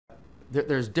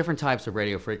There's different types of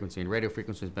radio frequency, and radio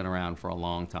frequency has been around for a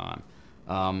long time.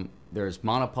 There's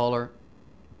monopolar,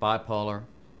 bipolar,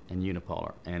 and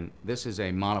unipolar, and this is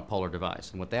a monopolar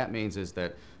device. And what that means is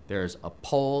that there's a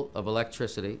pole of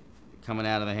electricity coming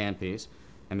out of the handpiece,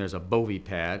 and there's a bovie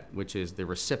pad, which is the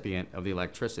recipient of the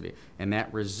electricity. And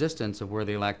that resistance of where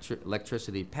the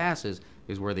electricity passes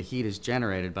is where the heat is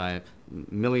generated by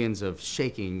millions of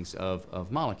shakings of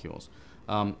molecules.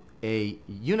 A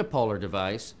unipolar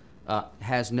device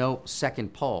has no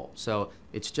second pole, so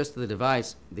it's just the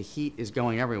device. The heat is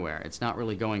going everywhere. It's not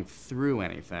really going through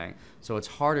anything, so it's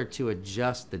harder to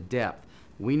adjust the depth.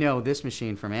 We know this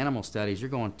machine from animal studies, you're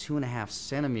going 2.5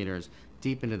 centimeters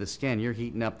deep into the skin. You're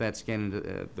heating up that skin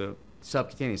into the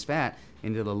subcutaneous fat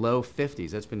into the low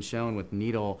 50s. That's been shown with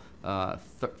needle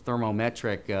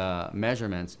thermometric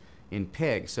measurements in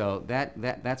pigs. So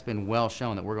that's been well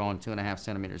shown that we're going 2.5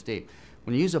 centimeters deep.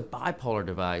 When you use a bipolar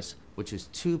device, which is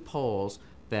two poles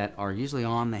that are usually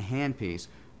on the handpiece,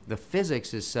 the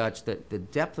physics is such that the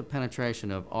depth of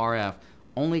penetration of RF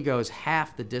only goes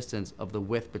half the distance of the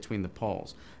width between the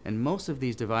poles. And most of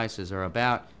these devices are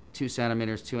about 2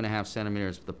 centimeters, 2.5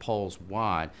 centimeters, the poles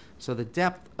wide. So the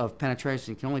depth of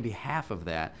penetration can only be half of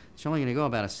that. It's only going to go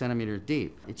about 1 centimeter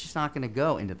deep. It's just not going to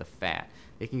go into the fat.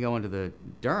 It can go into the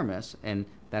dermis, and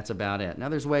that's about it. Now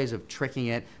there's ways of tricking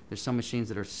it. There's some machines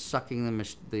that are sucking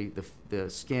the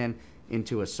skin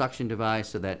into a suction device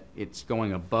so that it's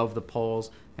going above the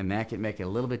poles, and that can make it a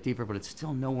little bit deeper, but it's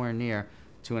still nowhere near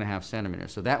 2.5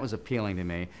 centimeters. So that was appealing to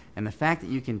me. And the fact that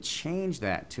you can change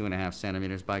that 2.5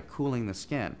 centimeters by cooling the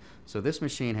skin. So this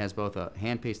machine has both a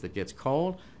handpiece that gets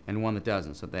cold and one that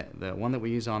doesn't. So the one that we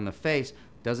use on the face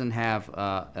doesn't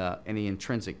have any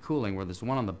intrinsic cooling, where there's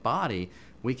one on the body.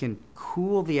 We can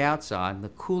cool the outside, and the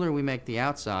cooler we make the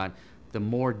outside, the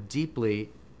more deeply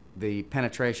the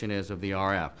penetration is of the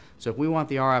RF. So if we want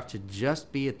the RF to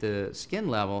just be at the skin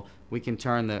level, we can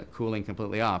turn the cooling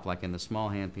completely off, like in the small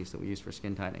handpiece that we use for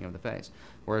skin tightening of the face.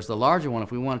 Whereas the larger one,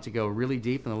 if we want it to go really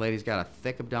deep and the lady's got a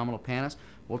thick abdominal pannus,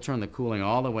 we'll turn the cooling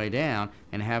all the way down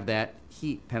and have that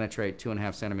heat penetrate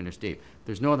 2.5 centimeters deep.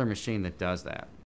 There's no other machine that does that.